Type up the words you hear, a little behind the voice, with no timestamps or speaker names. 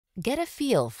Get a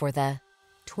feel for the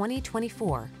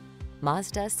 2024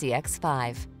 Mazda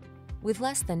CX-5. With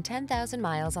less than 10,000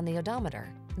 miles on the odometer,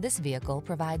 this vehicle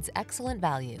provides excellent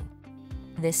value.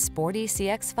 This sporty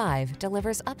CX-5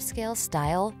 delivers upscale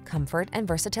style, comfort, and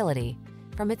versatility.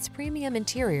 From its premium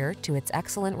interior to its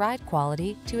excellent ride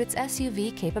quality to its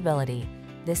SUV capability,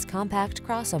 this compact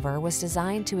crossover was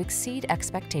designed to exceed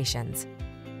expectations.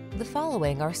 The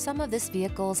following are some of this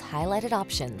vehicle's highlighted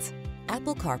options: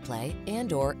 Apple CarPlay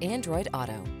and/or Android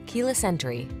Auto, keyless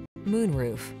entry,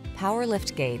 moonroof, power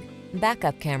liftgate,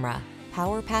 backup camera,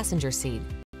 power passenger seat,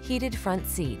 heated front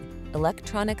seat,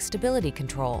 electronic stability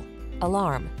control,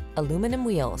 alarm, aluminum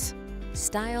wheels.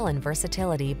 Style and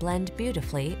versatility blend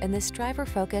beautifully in this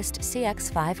driver-focused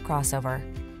CX-5 crossover.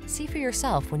 See for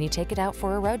yourself when you take it out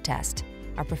for a road test.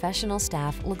 Our professional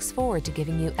staff looks forward to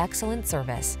giving you excellent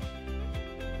service.